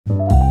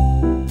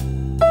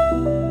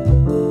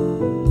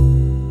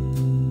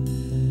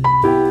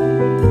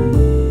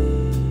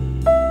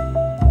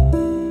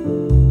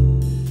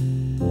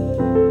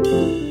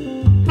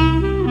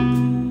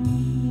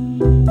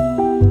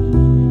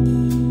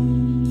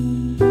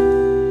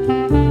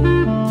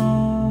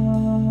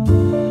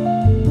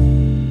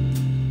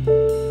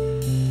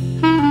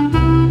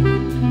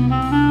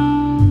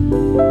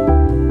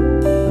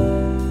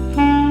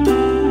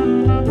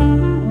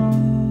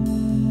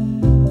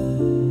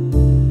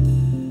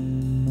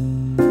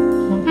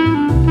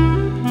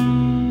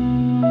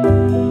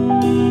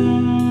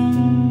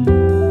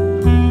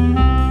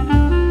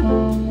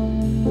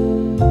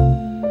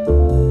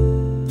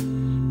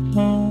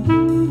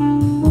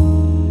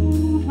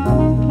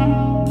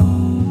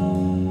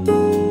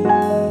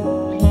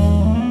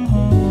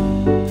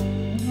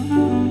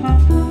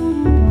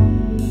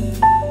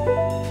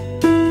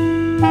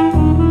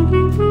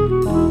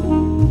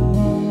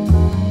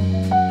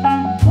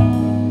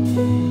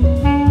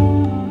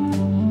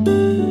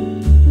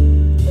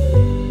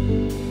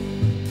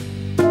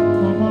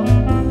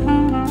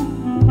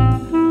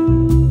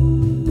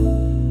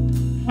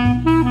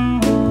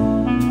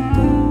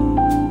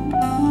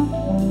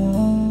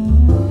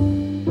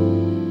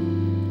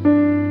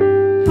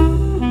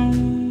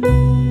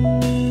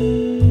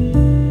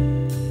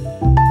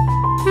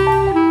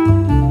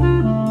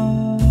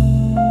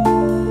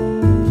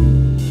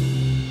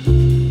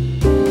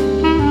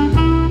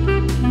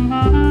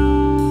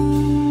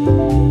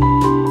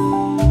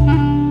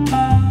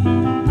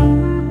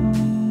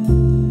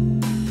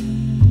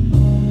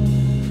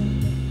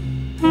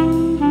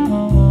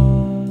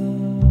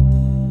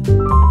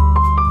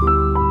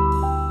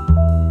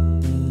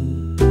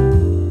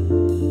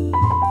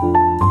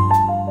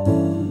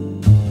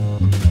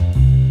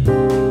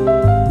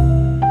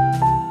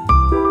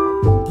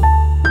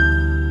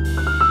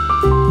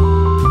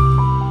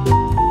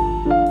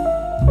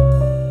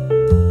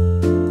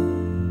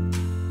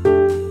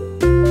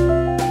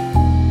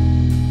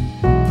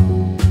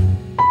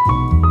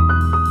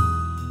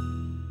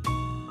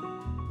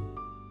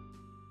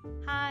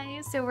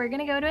we're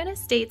gonna go to an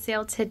estate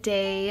sale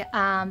today.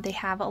 They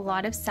have a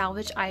lot of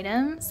salvage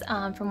items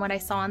from what I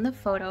saw in the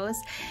photos,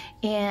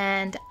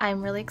 and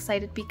I'm really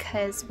excited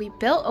because we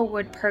built a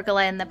wood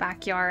pergola in the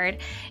backyard,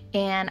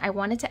 and I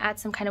wanted to add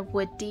some kind of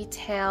wood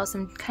detail,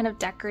 some kind of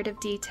decorative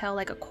detail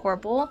like a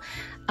corbel.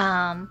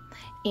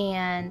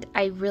 And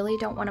I really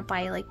don't want to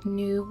buy like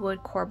new wood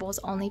corbels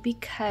only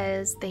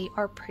because they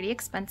are pretty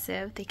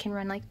expensive. They can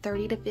run like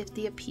 30 to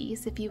 50 a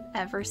piece if you've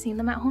ever seen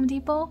them at Home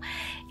Depot,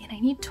 and I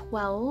need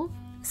 12,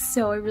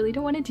 so I really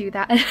don't want to do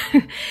that.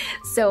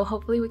 So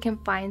hopefully we can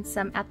find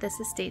some at this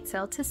estate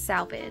sale to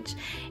salvage.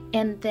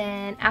 And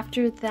then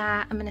after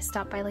that, I'm gonna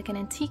stop by like an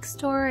antique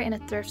store and a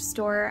thrift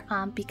store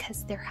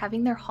because they're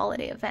having their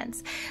holiday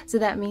events. So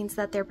that means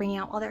that they're bringing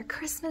out all their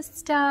Christmas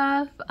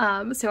stuff.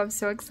 So I'm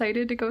so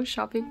excited to go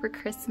shopping for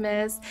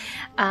Christmas.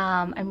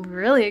 I'm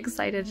really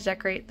excited to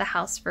decorate the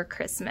house for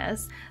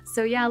Christmas.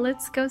 So yeah,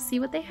 let's go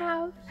see what they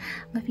have.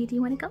 Muffy, do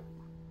you want to go?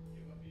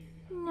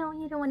 No,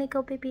 you don't want to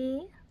go,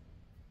 baby.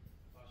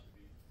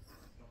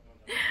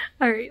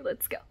 Alright,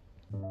 let's go.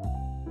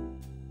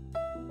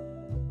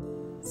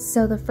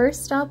 So the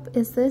first stop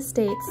is the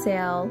estate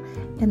sale,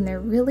 and there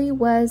really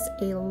was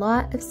a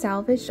lot of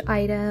salvaged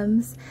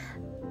items.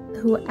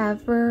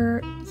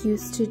 Whoever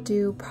used to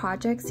do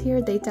projects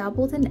here, they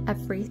dabbled in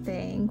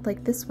everything.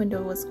 Like this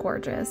window was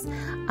gorgeous,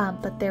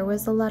 but there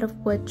was a lot of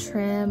wood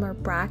trim or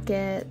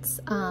brackets,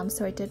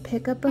 so I did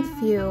pick up a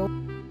few.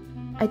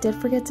 I did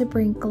forget to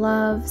bring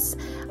gloves.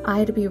 I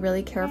had to be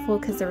really careful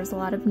because there was a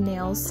lot of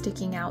nails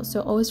sticking out. So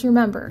always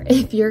remember,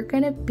 if you're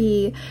gonna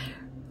be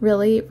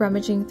really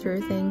rummaging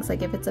through things,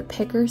 like if it's a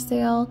picker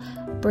sale,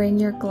 bring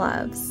your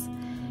gloves.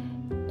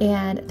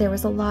 And there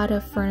was a lot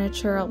of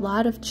furniture, a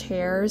lot of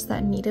chairs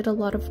that needed a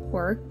lot of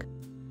work.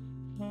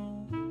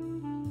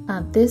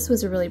 This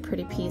was a really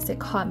pretty piece. It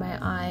caught my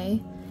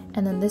eye.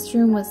 And then this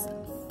room was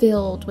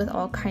filled with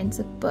all kinds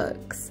of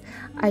books.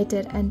 I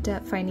did end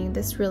up finding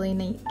this really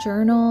neat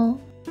journal.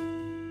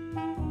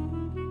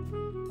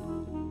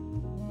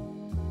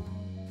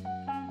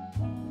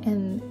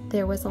 And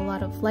there was a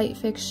lot of light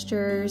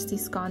fixtures.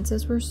 These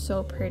sconces were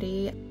so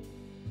pretty.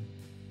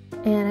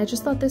 And I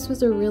just thought this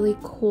was a really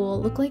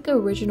cool, looked like an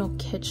original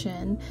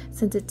kitchen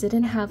since it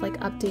didn't have like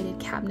updated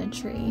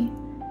cabinetry.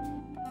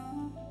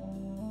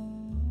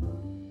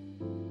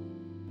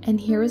 And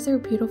here is their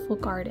beautiful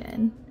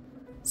garden.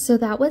 So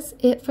that was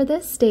it for the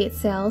estate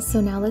sale.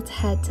 So now let's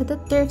head to the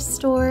thrift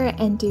store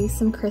and do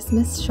some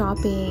Christmas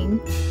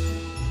shopping.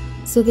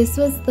 So this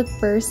was the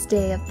first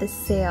day of the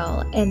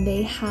sale, and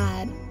they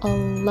had a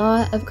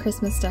lot of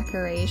Christmas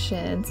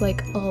decorations,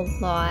 like a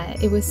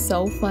lot. It was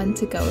so fun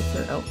to go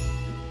through.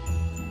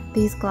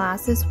 These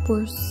glasses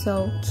were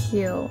so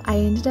cute. I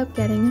ended up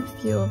getting a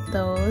few of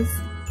those.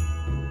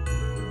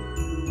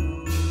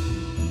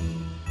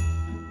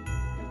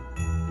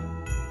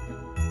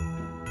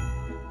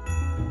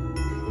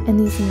 And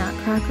these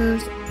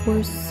nutcrackers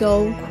were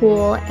so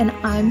cool, and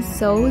I'm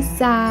so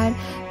sad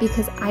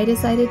because I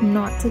decided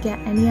not to get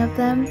any of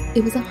them.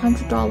 It was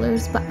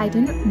 $100, but I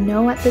didn't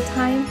know at the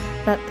time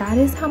that that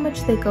is how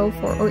much they go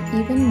for, or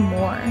even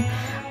more.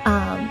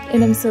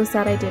 And I'm so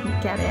sad I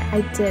didn't get it.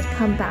 I did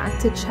come back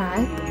to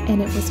check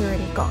and it was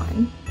already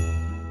gone.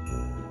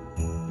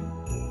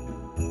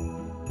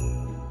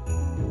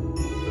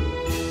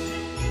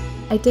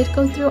 I did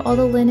go through all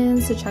the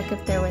linens to check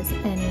if there was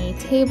any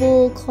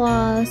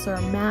tablecloths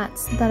or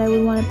mats that I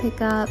would want to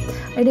pick up.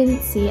 I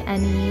didn't see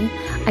any.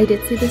 I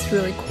did see this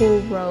really cool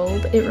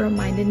robe. It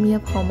reminded me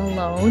of Home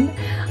Alone.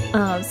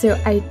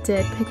 So I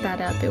did pick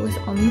that up. It was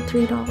only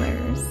 $3.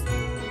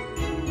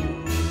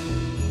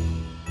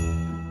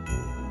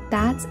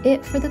 That's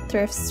it for the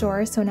thrift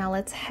store. So now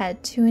let's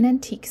head to an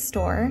antique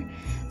store.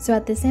 So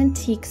at this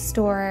antique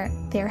store,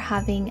 they're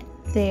having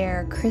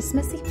their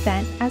Christmas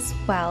event as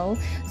well.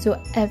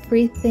 So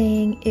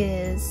everything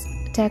is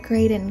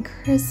decorated in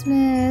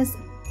Christmas.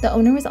 The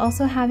owner was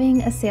also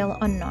having a sale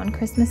on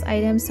non-Christmas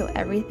items, so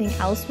everything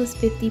else was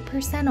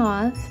 50%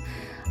 off.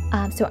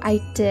 So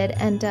I did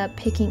end up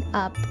picking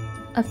up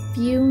a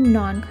few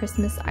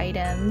non-Christmas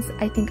items.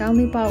 I think I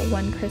only bought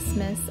one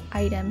Christmas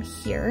item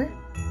here.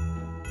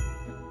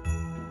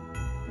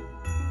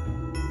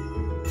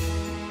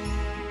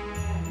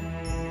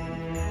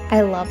 I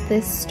love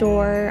this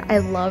store. I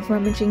love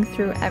rummaging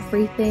through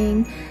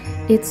everything.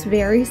 It's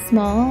very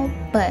small,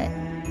 but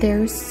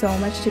there's so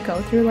much to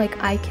go through.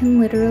 Like I can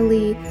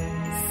literally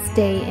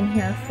stay in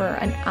here for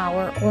an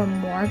hour or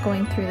more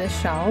going through the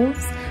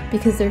shelves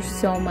because there's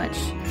so much.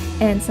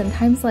 And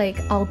sometimes like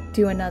I'll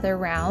do another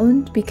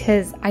round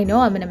because I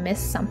know I'm gonna miss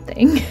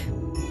something.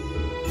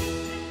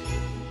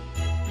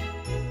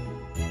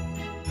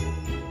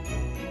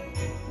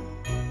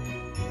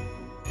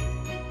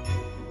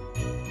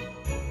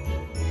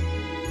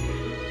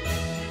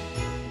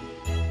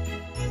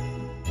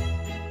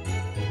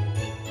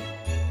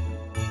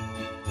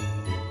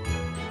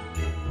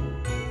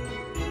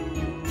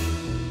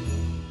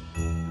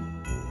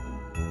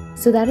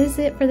 So that is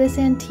it for this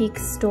antique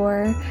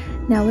store.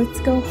 Now let's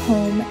go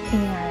home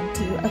and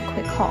do a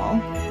quick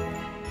haul.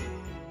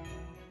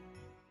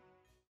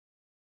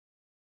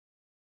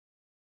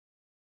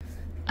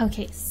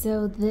 Okay,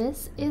 so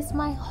this is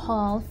my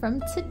haul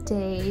from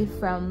today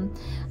from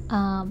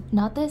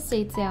not the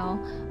estate sale,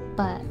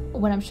 but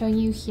what I'm showing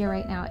you here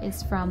right now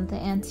is from the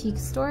antique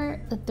store,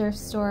 the thrift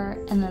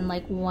store, and then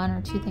like 1 or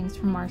 2 things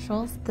from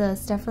Marshall's. The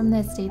stuff from the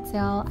estate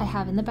sale I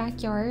have in the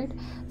backyard,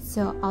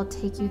 so I'll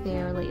take you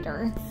there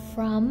later.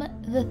 From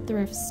the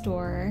thrift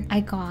store,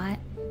 I got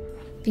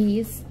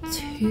these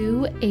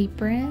 2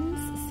 aprons.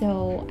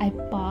 So I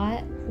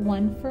bought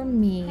one for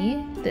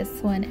me,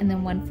 this one, and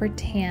then one for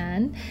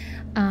Thanh,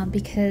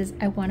 because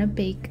I want to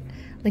bake,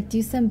 like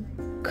do some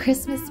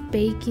Christmas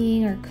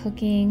baking or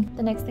cooking.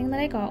 The next thing that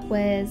I got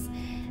was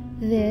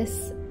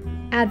this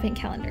advent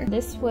calendar.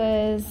 This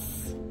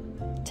was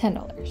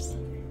 $10.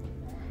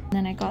 And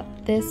then I got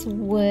this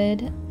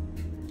wood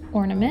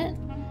ornament,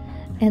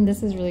 and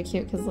this is really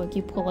cute because look,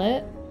 you pull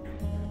it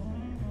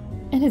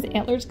and his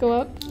antlers go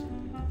up.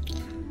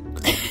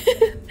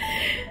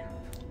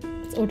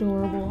 It's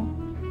adorable.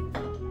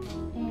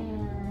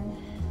 And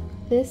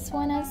this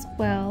one as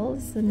well,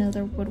 this is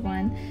another wood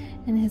one,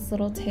 and his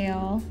little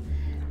tail.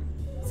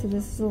 So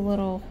this is a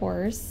little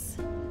horse,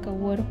 like a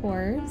wood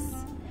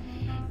horse,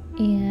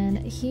 and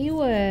he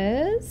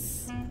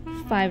was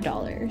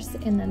 $5.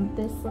 And then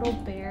this little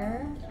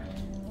bear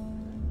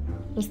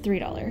was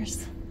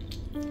 $3.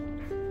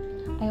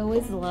 I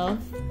always love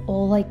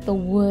all like the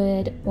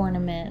wood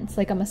ornaments,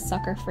 like I'm a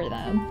sucker for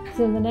them.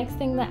 So the next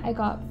thing that I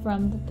got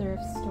from the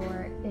thrift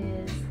store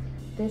is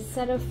this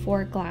set of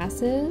 4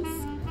 glasses.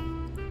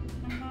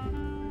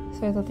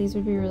 So I thought these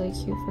would be really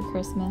cute for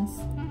Christmas.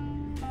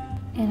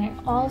 And I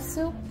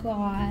also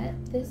got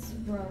this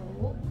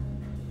robe.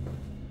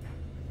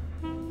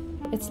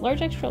 It's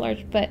large, extra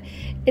large, but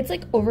it's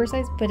like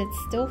oversized, but it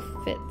still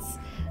fits.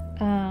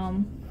 I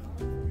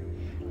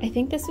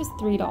think this was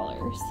 $3.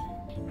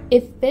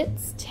 It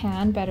fits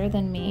Thanh better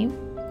than me,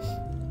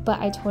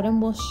 but I told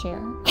him we'll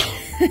share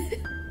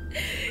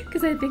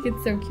because I think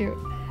it's so cute.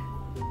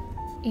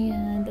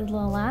 And the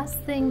last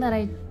thing that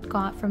I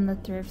got from the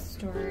thrift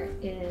store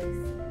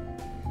is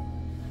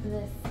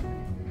this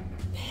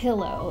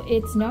pillow.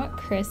 It's not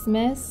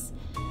Christmas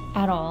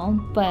at all,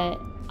 but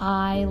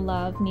I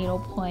love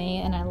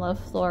needlepoint and I love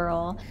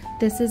floral.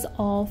 This is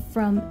all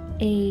from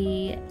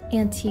a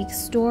antique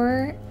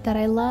store that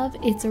I love.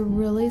 It's a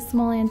really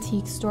small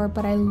antique store,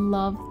 but I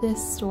love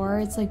this store.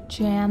 It's like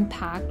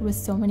jam-packed with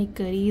so many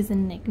goodies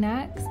and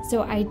knickknacks.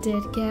 So I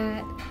did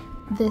get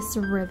this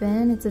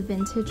ribbon. It's a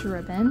vintage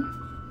ribbon.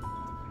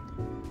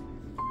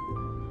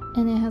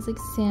 And it has like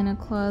Santa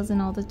Claus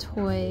and all the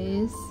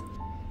toys.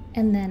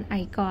 And then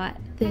I got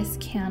this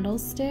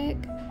candlestick.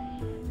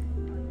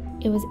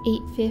 It was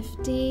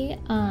 $8.50,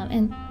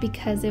 and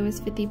because it was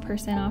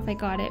 50% off, I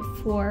got it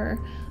for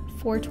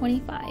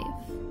 $4.25.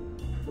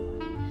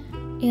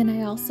 And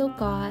I also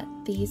got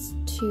these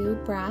 2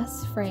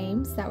 brass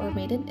frames that were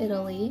made in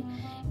Italy,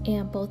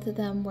 and both of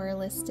them were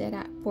listed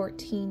at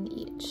 $14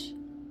 each.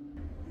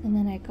 And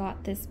then I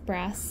got this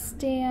brass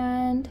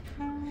stand.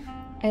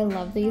 I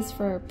love these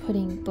for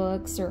putting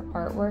books or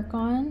artwork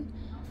on.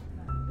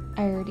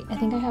 I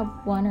think I have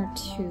 1 or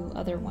 2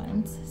 other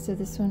ones, so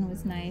this one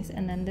was nice.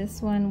 And then this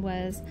one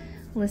was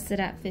listed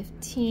at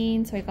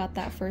 $15, so I got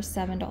that for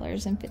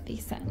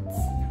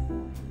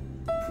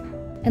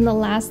 $7.50. And the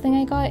last thing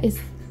I got is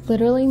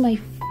literally my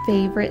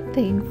favorite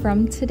thing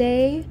from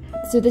today.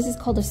 So this is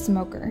called a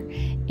smoker,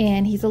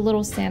 and he's a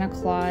little Santa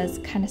Claus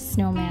kind of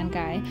snowman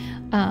guy,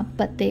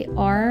 but they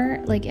are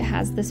like,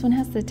 this one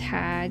has the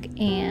tag,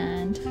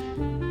 and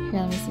here,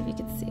 let me see if you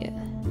can see it.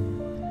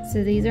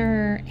 So these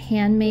are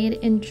handmade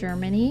in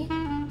Germany,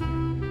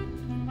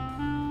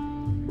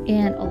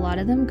 and a lot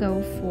of them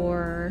go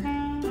for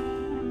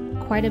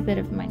quite a bit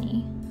of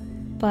money,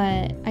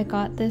 but I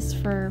got this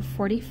for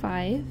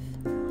 $45.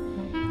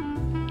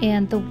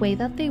 And the way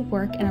that they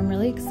work, and I'm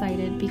really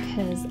excited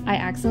because I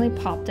accidentally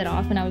popped it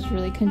off and I was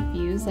really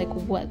confused like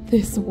what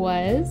this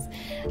was,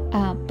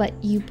 but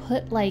you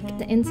put like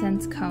the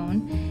incense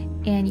cone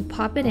and you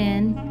pop it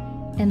in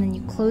and then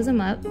you close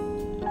them up,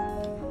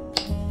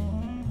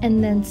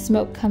 and then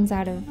smoke comes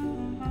out of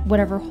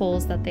whatever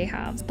holes that they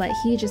have. But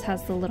he just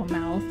has the little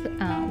mouth,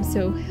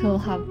 so he'll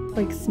have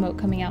like smoke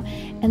coming out.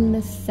 And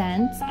the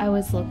scents I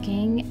was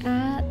looking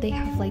at, they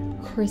have like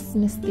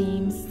Christmas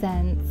themed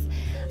scents.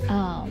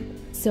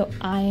 So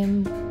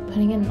I'm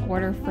putting in an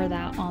order for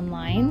that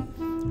online.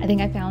 I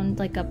think I found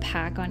like a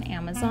pack on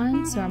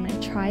Amazon, so I'm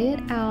gonna try it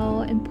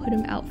out and put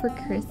him out for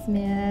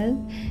Christmas.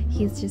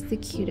 He's just the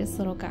cutest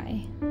little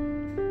guy.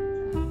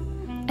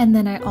 And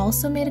then I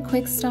also made a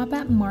quick stop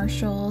at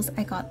Marshall's.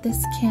 I got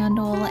this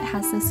candle. It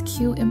has this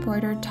cute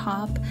embroidered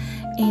top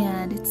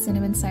and it's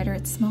cinnamon cider.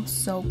 It smells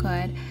so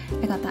good.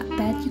 I got that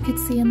bed you could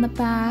see in the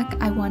back.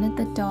 I wanted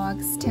the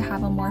dogs to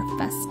have a more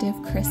festive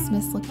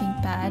Christmas looking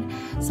bed,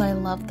 so I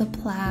love the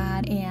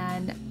plaid,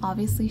 and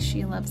obviously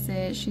she loves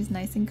it. She's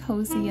nice and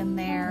cozy in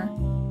there.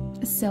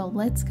 So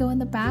let's go in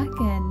the back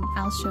and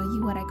I'll show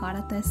you what I got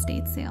at the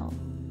estate sale.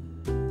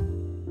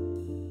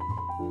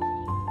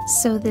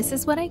 So this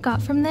is what I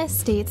got from the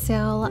estate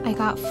sale. I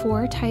got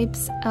 4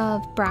 types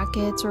of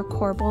brackets or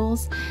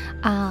corbels.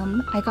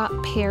 I got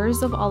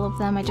pairs of all of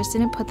them. I just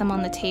didn't put them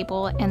on the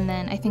table. And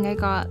then I think I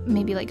got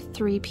maybe like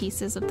 3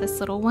 pieces of this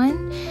little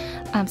one.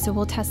 So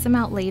we'll test them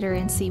out later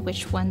and see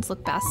which ones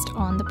look best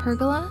on the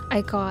pergola.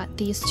 I got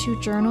these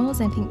 2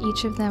 journals. I think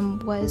each of them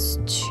was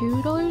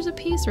 $2 a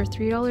piece or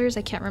 $3.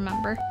 I can't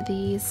remember.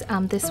 These,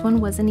 this one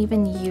wasn't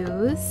even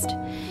used.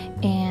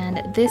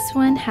 And this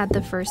one had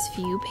the first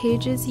few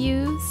pages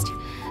used,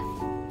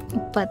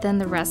 but then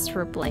the rest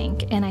were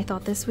blank. And I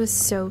thought this was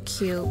so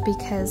cute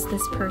because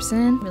this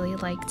person really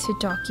liked to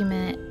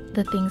document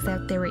the things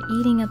that they were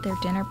eating at their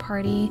dinner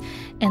party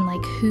and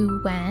like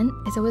who went.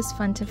 It's always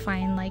fun to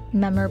find like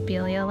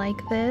memorabilia like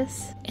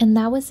this. And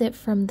that was it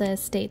from the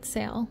estate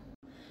sale.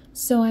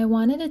 So I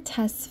wanted to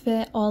test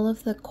fit all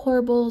of the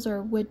corbels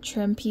or wood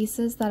trim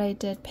pieces that I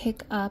did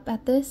pick up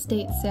at the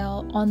estate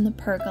sale on the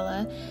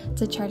pergola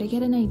to try to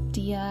get an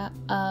idea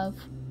of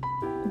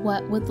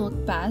what would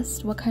look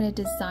best, what kind of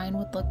design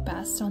would look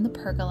best on the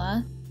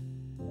pergola.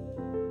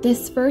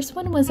 This first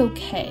one was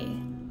okay.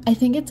 I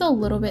think it's a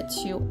little bit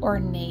too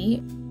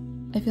ornate.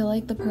 I feel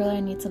like the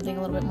pergola needs something a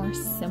little bit more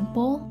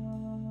simple.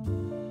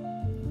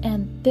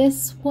 And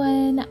this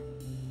one,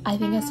 I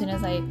think as soon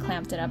as I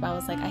clamped it up, I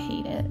was like, I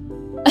hate it.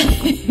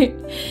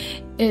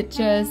 It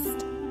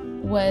just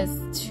was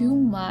too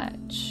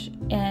much,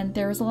 and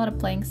there was a lot of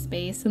blank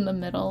space in the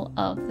middle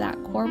of that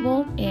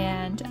corbel,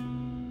 and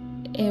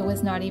it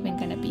was not even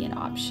going to be an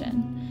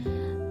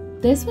option.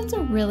 This one's a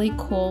really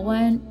cool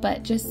one,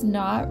 but just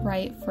not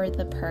right for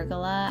the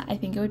pergola. I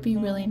think it would be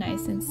really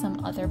nice in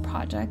some other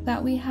project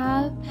that we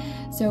have,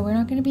 so we're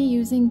not going to be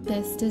using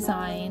this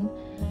design.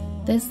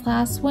 This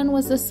last one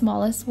was the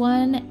smallest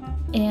one,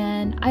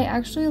 and I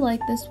actually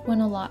like this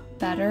one a lot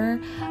better.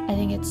 I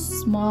think it's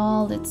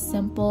small, it's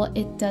simple,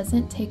 it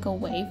doesn't take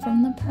away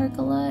from the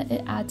pergola,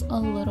 it adds a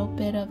little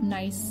bit of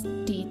nice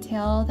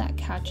detail that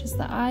catches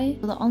the eye.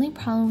 The only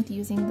problem with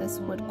using this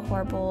wood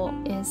corbel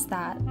is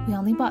that we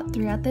only bought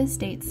 3 at the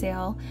estate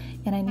sale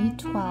and I need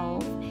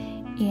 12,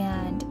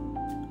 and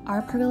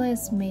our pergola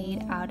is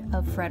made out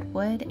of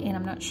redwood, and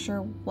I'm not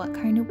sure what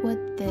kind of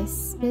wood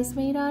this is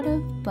made out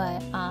of,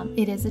 but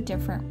it is a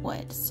different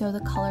wood, so the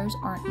colors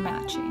aren't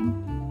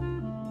matching.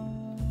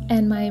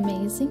 And my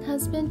amazing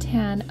husband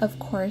Thanh, of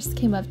course,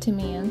 came up to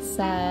me and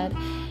said,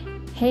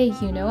 hey,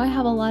 you know I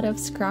have a lot of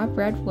scrap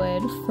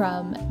redwood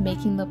from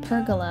making the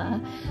pergola,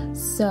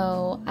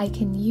 so I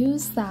can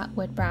use that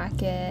wood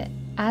bracket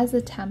as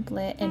a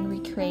template and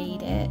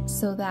recreate it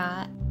so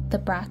that the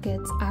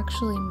brackets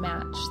actually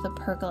match the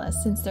pergola,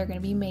 since they're going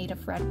to be made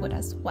of redwood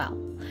as well.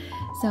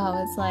 So I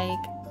was like,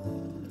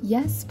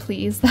 yes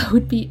please, that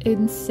would be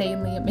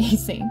insanely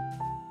amazing.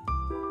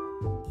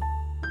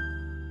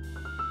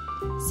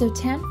 So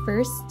Thanh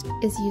first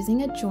is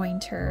using a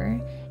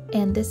jointer,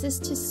 and this is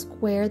to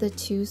square the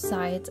 2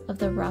 sides of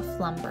the rough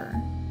lumber.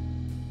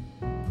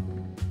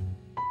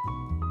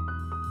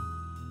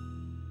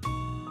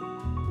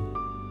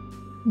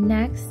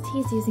 Next,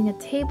 he's using a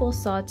table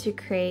saw to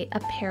create a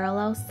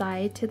parallel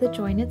side to the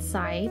jointed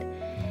side,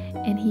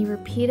 and he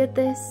repeated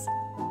this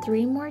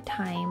 3 more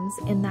times,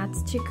 and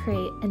that's to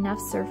create enough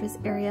surface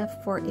area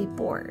for a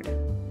board.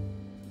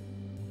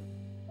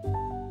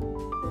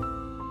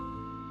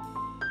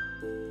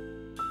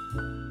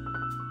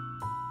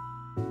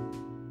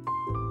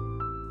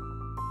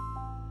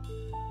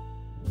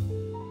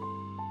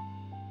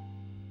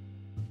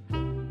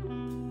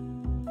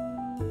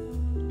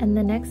 And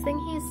the next thing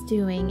he's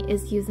doing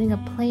is using a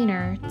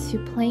planer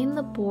to plane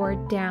the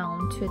board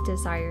down to a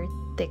desired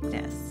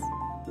thickness.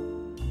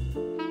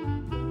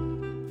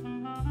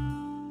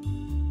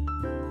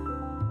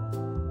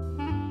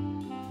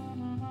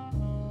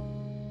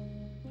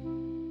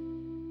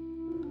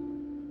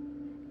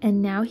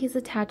 And now he's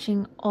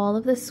attaching all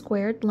of the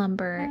squared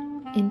lumber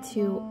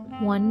into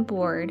one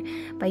board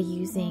by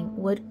using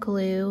wood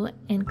glue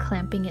and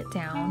clamping it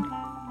down.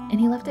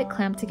 And he left it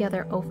clamped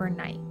together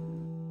overnight.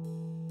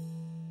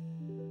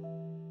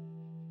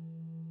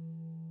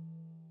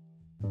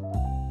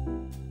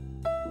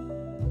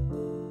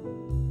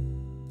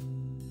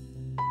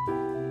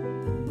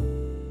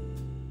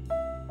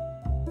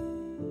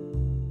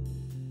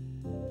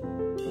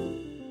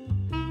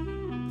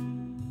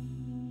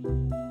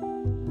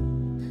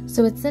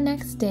 So it's the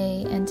next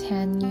day, and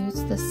Thanh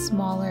used the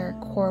smaller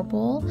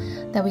corbel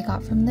that we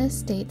got from the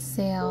estate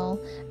sale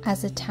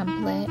as a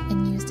template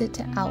and used it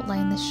to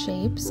outline the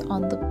shapes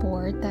on the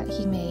board that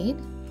he made.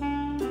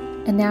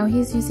 And now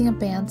he's using a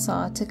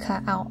bandsaw to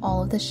cut out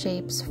all of the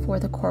shapes for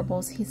the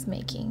corbels he's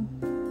making.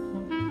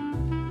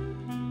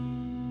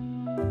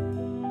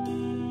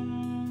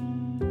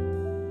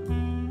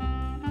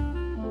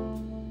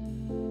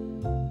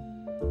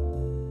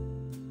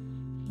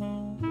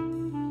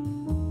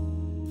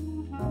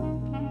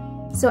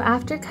 So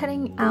after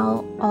cutting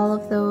out all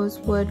of those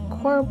wood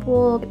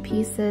corbel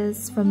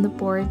pieces from the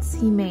boards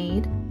he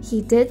made,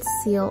 he did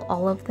seal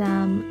all of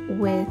them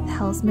with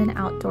Hellsman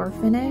Outdoor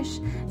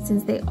Finish,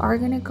 since they are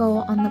going to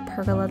go on the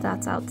pergola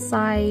that's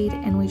outside,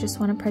 and we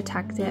just want to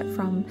protect it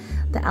from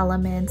the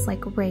elements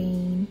like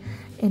rain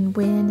and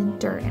wind and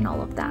dirt and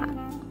all of that.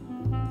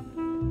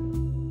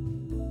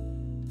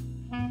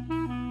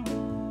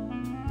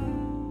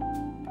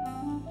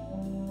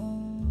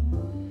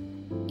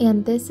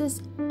 And this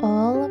is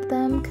all of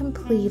them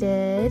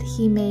completed.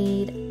 He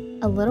made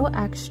a little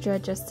extra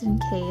just in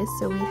case,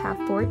 so we have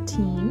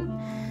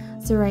 14.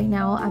 So right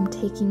now I'm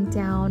taking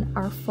down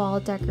our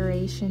fall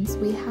decorations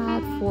we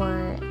had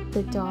for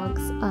the dog's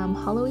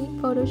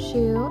Halloween photo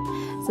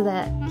shoot, so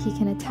that he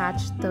can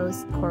attach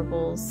those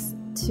corbels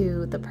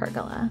to the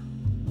pergola.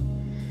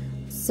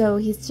 So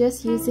he's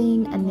just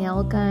using a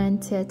nail gun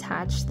to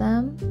attach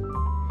them.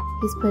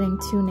 He's putting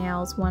 2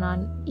 nails, one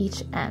on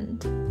each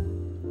end.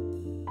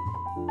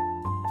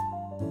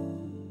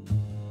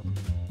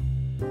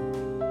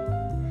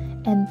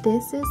 And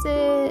this is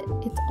it.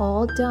 It's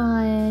all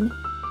done.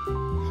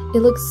 It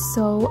looks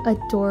so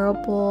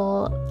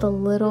adorable. The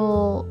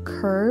little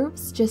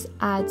curves just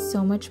add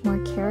so much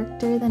more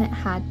character than it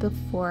had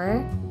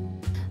before.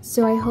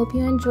 So I hope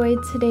you enjoyed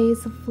today's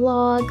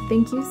vlog.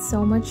 Thank you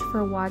so much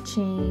for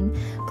watching.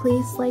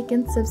 Please like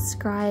and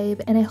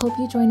subscribe, and I hope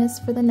you join us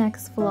for the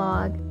next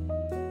vlog.